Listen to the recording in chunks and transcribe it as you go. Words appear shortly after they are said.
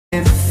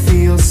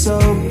feels so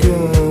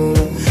good.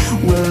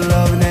 We're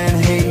loving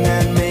and hating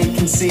and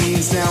making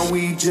scenes. Now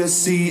we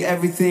just see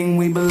everything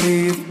we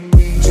believe.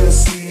 We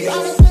just see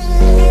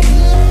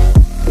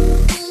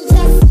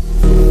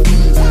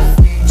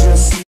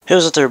Hey,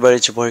 what's up everybody,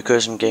 it's your boy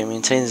Cosm Gaming,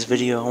 and today in this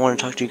video I want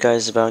to talk to you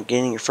guys about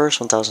gaining your first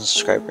 1,000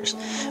 subscribers.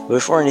 But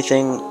before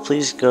anything,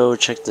 please go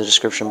check the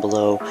description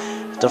below.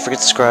 Don't forget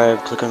to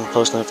subscribe, click on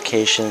post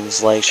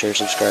notifications, like, share,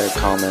 subscribe,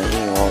 comment,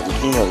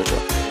 you know the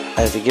drill.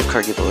 I have a gift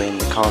card giveaway in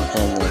the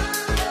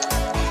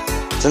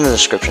it's in the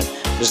description.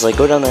 Just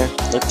go down there,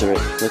 look through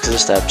it, look through the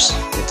steps, you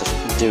have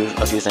to do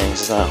a few things.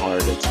 It's not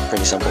hard, it's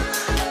pretty simple.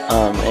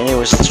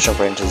 Anyways, let's jump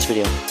right into this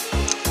video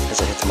as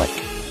I hit the mic.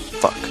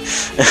 Fuck.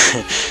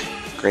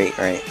 Great,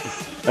 right?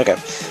 Okay,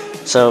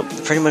 so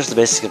pretty much the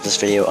basics of this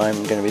video,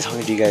 I'm going to be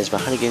talking to you guys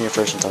about how to gain your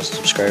first 1,000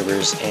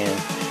 subscribers and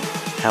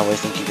how I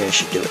think you guys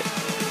should do it.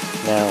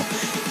 Now,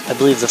 I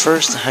believe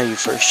how you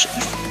first should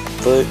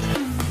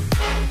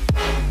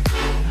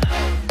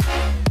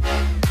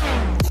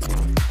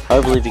how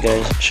I believe you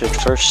guys should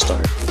first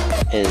start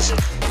is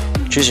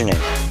choose your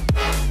name.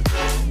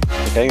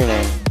 Pick out your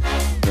name,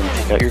 then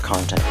pick out your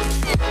content.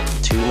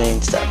 2 main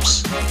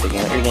steps: picking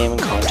out your name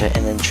and content,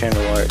 and then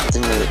channel art,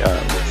 then your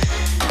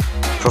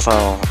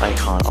profile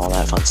icon, all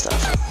that fun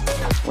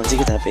stuff. Once you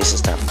get that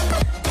basis down,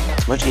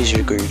 it's much easier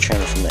to grow your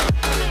channel from there,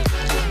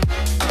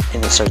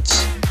 and it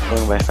starts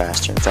going by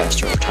faster and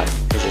faster over time.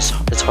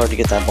 It's hard to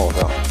get that ball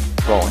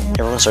rolling.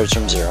 Everyone starts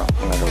from zero,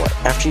 no matter what.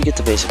 After you get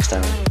the basics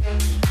down,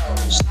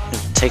 just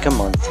take a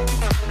month,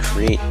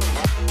 create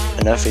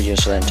enough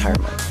videos for that entire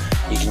month.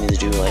 You can either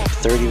do like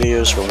 30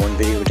 videos for 1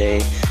 video a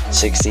day,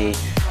 60.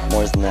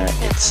 More than that,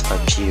 it's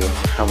up to you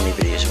how many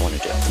videos you want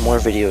to do. The more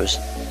videos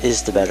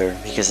is the better,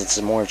 because it's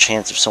a more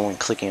chance of someone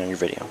clicking on your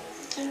video.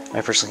 I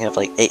personally have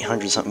like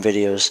 800 something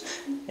videos,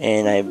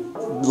 and I've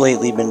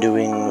lately been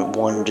doing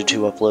 1 to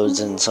 2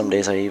 uploads, and some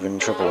days I even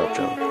triple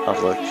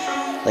upload.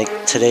 Like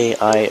today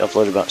I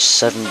uploaded about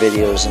 7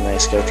 videos, and I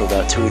scheduled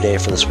about 2 a day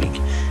for this week.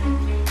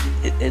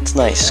 It's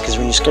nice because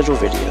when you schedule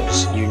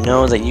videos, you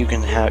know that you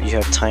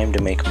have time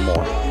to make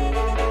more.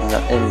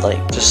 And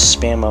like just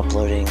spam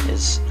uploading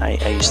is, I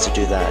used to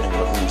do that,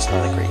 and it's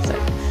not a great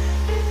thing.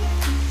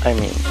 I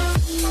mean,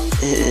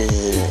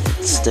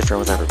 it's different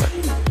with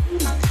everybody,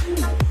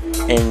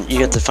 and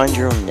you have to find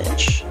your own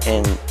niche.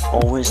 And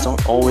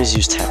don't always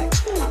use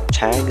tags.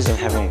 Tags and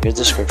having a good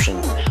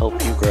description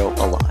help you grow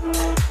a lot.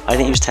 I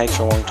didn't use tags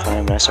for a long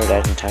time, and I started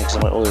adding tags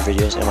in my older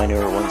videos and my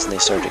newer ones, and they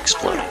started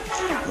exploding.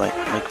 Like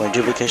my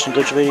duplication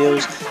glitch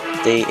videos,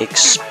 they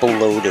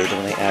exploded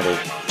when I added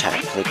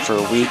tags. Like for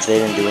a week they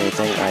didn't do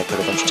anything, and I put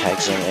a bunch of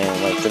tags in,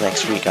 and like the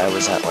next week I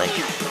was at like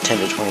 10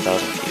 to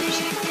 20,000 views.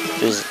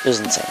 It was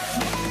insane.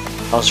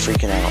 I was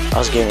freaking out. I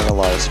was gaining a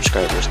lot of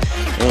subscribers.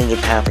 What ended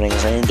up happening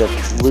is I ended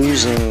up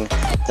losing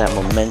that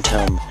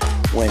momentum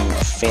when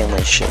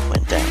family shit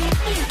went down,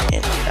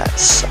 and that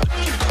sucked.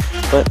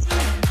 But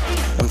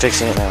I'm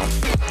fixing it now.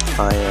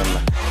 I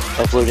am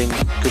uploading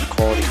good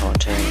quality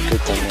content,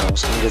 good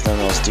thumbnails, and good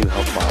thumbnails do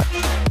help a lot.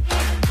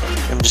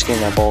 I'm just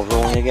getting that ball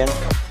rolling again,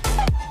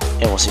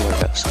 and we'll see where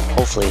it goes.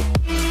 Hopefully,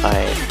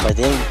 by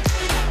the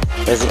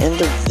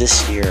end of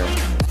this year,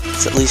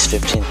 it's at least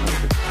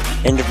 1,500.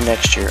 End of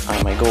next year,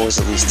 my goal is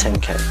at least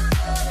 10K.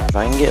 If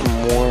I can get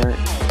more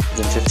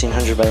than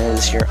 1,500 by the end of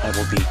this year, I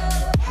will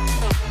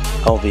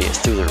be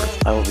through the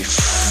roof. I will be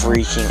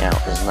freaking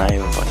out. It's not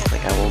even funny.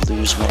 Like, I will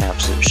lose my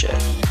absolute shit.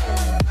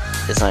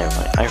 It's not even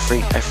funny.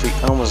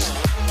 I almost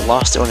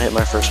lost it when I hit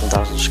my first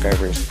 1,000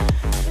 subscribers.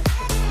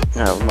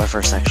 No, my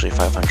first actually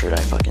 500. I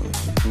fucking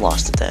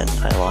lost it then.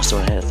 I lost it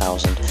when I hit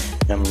 1,000,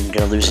 and I'm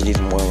gonna lose it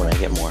even more when I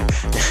get more.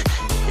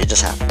 It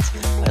just happens.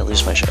 I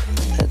lose my shit.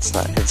 Let's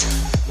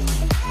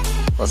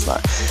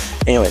not.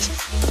 Anyways,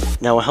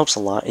 now what helps a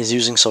lot is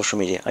using social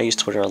media. I use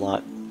Twitter a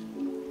lot.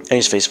 I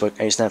use Facebook.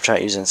 I use Snapchat. I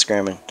use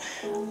Instagram, and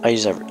I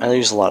use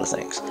a lot of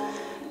things.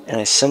 And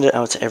I send it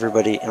out to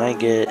everybody, and I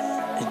get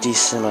a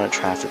decent amount of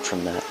traffic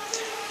from that.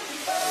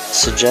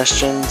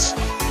 Suggestions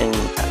and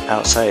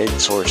outside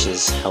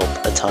sources help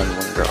a ton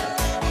when growing.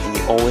 And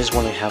you always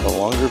want to have a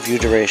longer view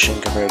duration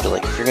compared to,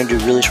 like, if you're going to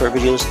do really short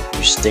videos,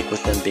 you stick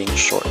with them being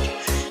short.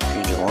 If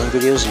you do long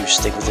videos, you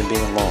stick with them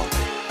being long.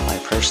 I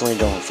personally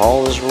don't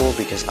follow this rule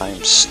because I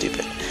am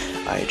stupid.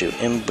 I do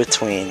in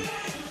between,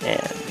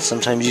 and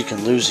sometimes you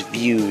can lose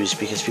views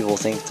because people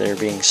think they're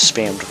being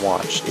spammed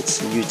watched. It's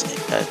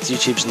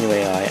YouTube's new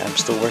AI. I'm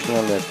still working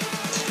on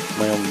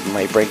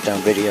my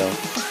breakdown video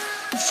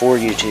for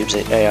YouTube's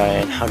AI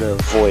and how to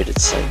avoid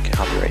its like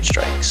copyright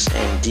strikes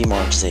and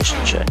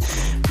demonetization shit.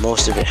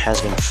 Most of it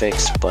has been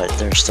fixed, but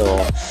there's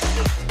still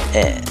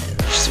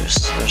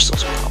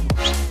some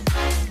problems.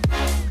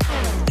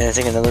 And I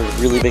think another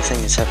really big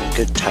thing is having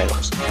good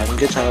titles. Having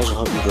good titles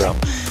will help you grow.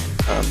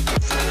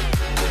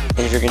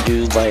 And if you're gonna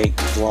do like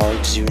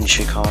vlogs, you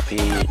should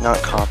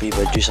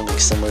but do something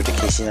similar to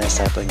Casey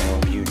Neistat in your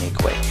own unique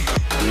way.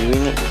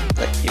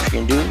 If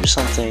you're gonna do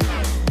something,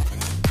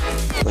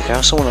 look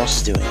how someone else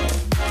is doing it,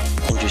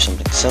 and do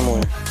something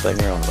similar, but in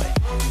your own way.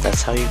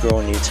 That's how you grow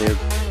on YouTube.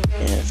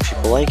 And if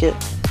people like it,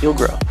 you'll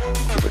grow.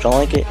 If people don't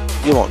like it,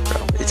 you won't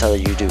grow. It's either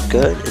you do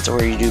good, it's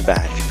or you do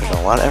bad. If you put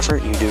in a lot of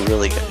effort, you do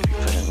really good. If you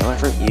put in no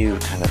effort, you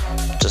kind of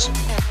just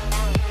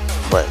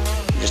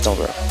don't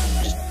grow.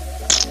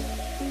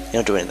 You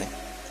don't do anything.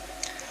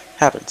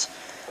 Happens.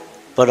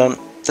 But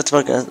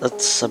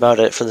that's about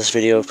it for this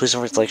video. Please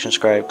don't forget to like and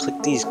subscribe.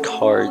 Click these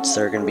cards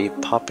that are going to be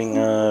popping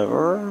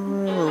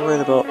right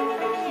about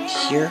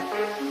here,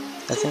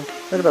 I think.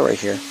 Right about right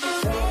here.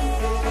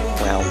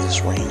 Around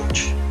this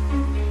range.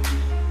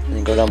 And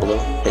then go down below,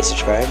 hit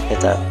subscribe,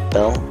 hit that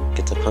bell,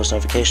 get the post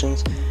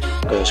notifications,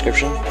 go to the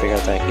description, figure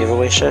out that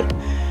giveaway shit,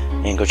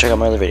 and go check out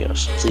my other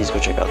videos. Please go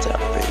check out the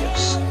other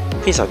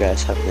videos. Peace out,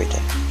 guys. Have a great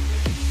day.